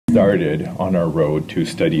started on our road to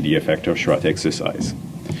study the effect of Schroth exercise.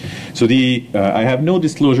 So I have no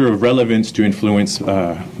disclosure of relevance to influence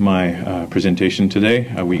my presentation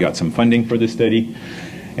today. We got some funding for the study.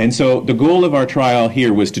 And so the goal of our trial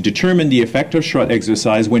here was to determine the effect of Schroth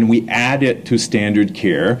exercise when we add it to standard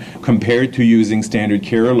care compared to using standard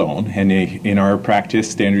care alone. And in our practice,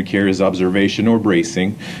 standard care is observation or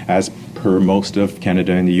bracing, as per most of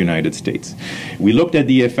Canada and the United States. We looked at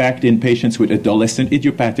the effect in patients with adolescent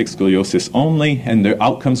idiopathic scoliosis only, and the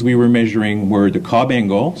outcomes we were measuring were the Cobb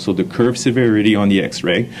angle, so the curve severity on the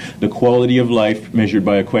X-ray, the quality of life measured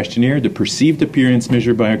by a questionnaire, the perceived appearance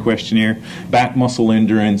measured by a questionnaire, back muscle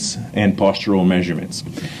endurance, and postural measurements.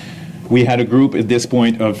 We had a group at this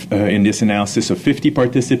point of, in this analysis, of 50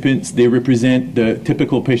 participants. They represent the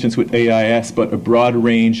typical patients with AIS, but a broad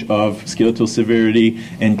range of skeletal severity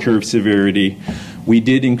and curve severity. We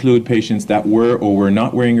did include patients that were or were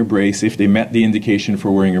not wearing a brace. If they met the indication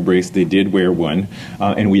for wearing a brace, they did wear one.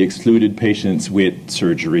 And we excluded patients with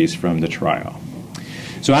surgeries from the trial.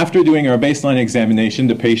 So after doing our baseline examination,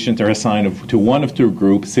 the patients are assigned to one of two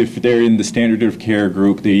groups. If they're in the standard of care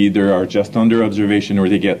group, they either are just under observation or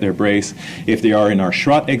they get their brace. If they are in our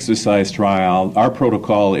Schroth exercise trial, our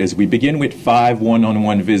protocol is we begin with 5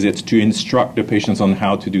 one-on-one visits to instruct the patients on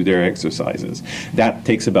how to do their exercises. That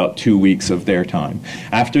takes about 2 weeks of their time.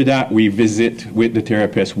 After that, we visit with the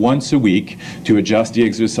therapist once a week to adjust the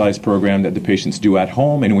exercise program that the patients do at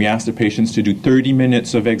home, and we ask the patients to do 30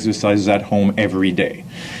 minutes of exercises at home every day.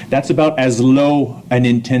 That's about as low an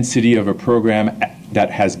intensity of a program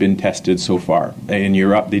that has been tested so far. In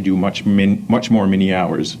Europe, they do much more many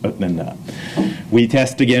hours than that. We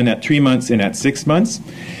test again at 3 months and at 6 months.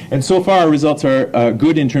 And so far, our results are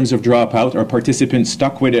good in terms of dropout. Our participants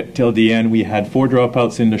stuck with it till the end. We had 4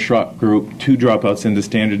 dropouts in the Schroth group, 2 dropouts in the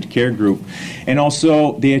standard care group. And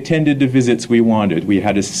also, they attended the visits we wanted. We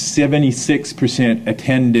had a 76%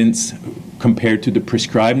 attendance compared to the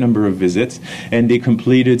prescribed number of visits, and they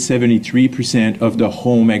completed 73% of the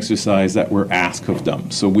home exercise that were asked of them.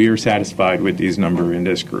 So we are satisfied with these numbers in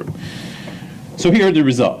this group. So here are the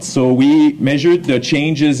results. So we measured the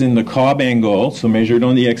changes in the Cobb angle, so measured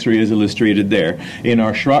on the X-ray as illustrated there. In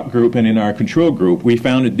our Schroth group and in our control group, we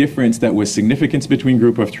found a difference that was significant between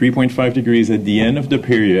group of 3.5 degrees at the end of the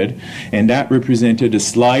period, and that represented a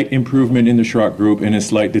slight improvement in the Schroth group and a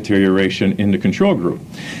slight deterioration in the control group.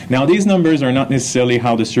 Now, these numbers are not necessarily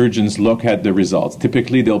how the surgeons look at the results.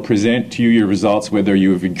 Typically, they'll present to you your results whether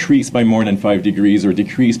you have increased by more than 5 degrees or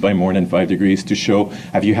decreased by more than 5 degrees to show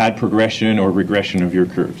have you had progression or regression of your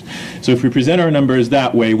curves. So if we present our numbers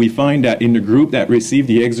that way, we find that in the group that received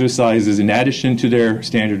the exercises in addition to their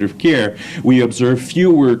standard of care, we observe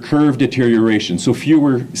fewer curve deterioration, so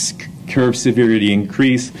fewer curve severity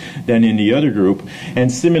increase than in the other group. And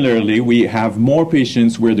similarly, we have more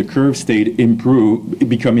patients where the curve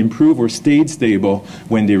become improved or stayed stable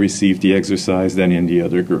when they receive the exercise than in the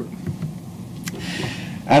other group.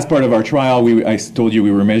 As part of our trial, I told you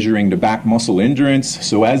we were measuring the back muscle endurance.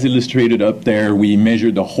 So as illustrated up there, we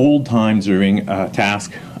measured the hold time during a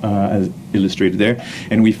task, as illustrated there.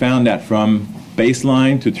 And we found that from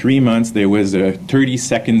baseline to 3 months, there was a 30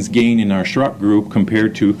 seconds gain in our Schroth group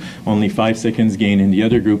compared to only 5 seconds gain in the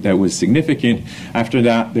other group. That was significant. After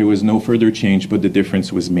that, there was no further change, but the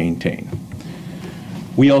difference was maintained.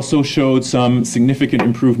 We also showed some significant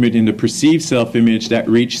improvement in the perceived self-image that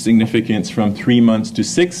reached significance from 3 months to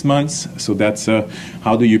 6 months. So that's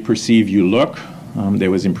how do you perceive you look.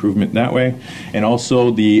 There was improvement that way. And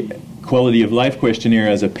also the quality of life questionnaire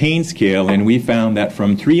as a pain scale, and we found that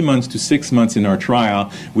from 3 months to 6 months in our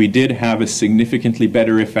trial, we did have a significantly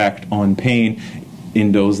better effect on pain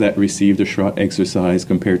in those that received the Schroth exercise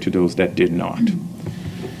compared to those that did not.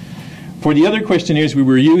 For the other questionnaires we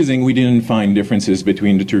were using, we didn't find differences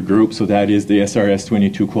between the 2 groups, so that is the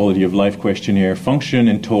SRS-22 Quality of Life Questionnaire function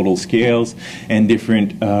and total scales, and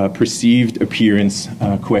different perceived appearance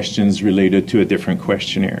questions related to different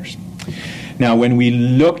questionnaires. Now, when we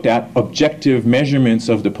looked at objective measurements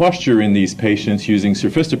of the posture in these patients using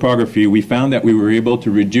surface topography, we found that we were able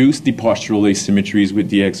to reduce the postural asymmetries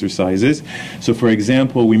with the exercises. So, for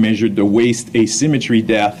example, we measured the waist asymmetry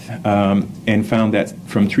depth and found that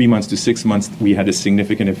from 3 months to 6 months, we had a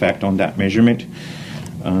significant effect on that measurement.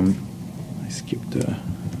 I skipped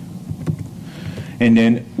And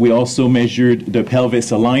then we also measured the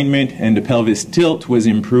pelvis alignment, and the pelvis tilt was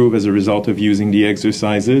improved as a result of using the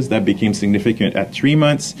exercises. That became significant at 3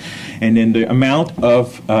 months. And then the amount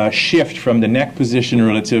of shift from the neck position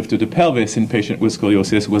relative to the pelvis in patient with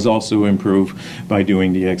scoliosis was also improved by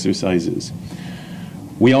doing the exercises.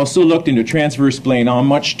 We also looked in the transverse plane how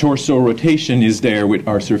much torso rotation is there with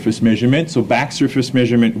our surface measurement. So back surface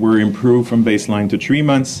measurement were improved from baseline to 3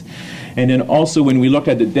 months. And then also when we looked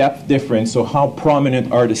at the depth difference, so how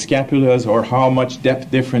prominent are the scapulas or how much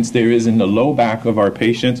depth difference there is in the low back of our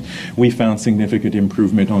patients, we found significant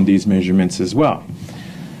improvement on these measurements as well.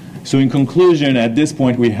 So in conclusion, at this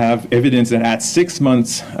point, we have evidence that at 6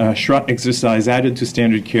 months, Schroth exercise added to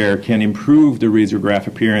standard care can improve the radiograph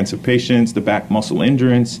appearance of patients, the back muscle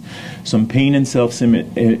endurance, some pain and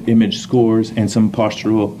self-image scores, and some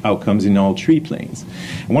postural outcomes in all 3 planes.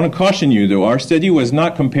 I want to caution you, though, our study was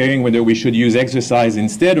not comparing whether we should use exercise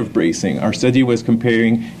instead of bracing. Our study was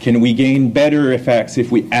comparing, can we gain better effects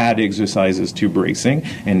if we add exercises to bracing,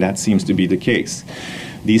 and that seems to be the case.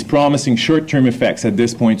 These promising short-term effects at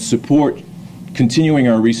this point support continuing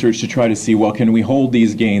our research to try to see, well, can we hold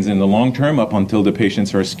these gains in the long term up until the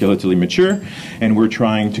patients are skeletally mature? And we're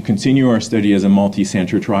trying to continue our study as a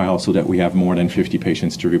multi-center trial so that we have more than 50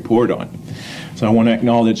 patients to report on. So I want to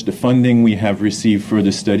acknowledge the funding we have received for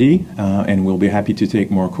the study, and we'll be happy to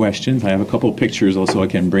take more questions. I have a couple pictures also I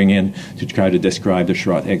can bring in to try to describe the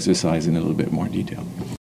Schroth exercise in a little bit more detail.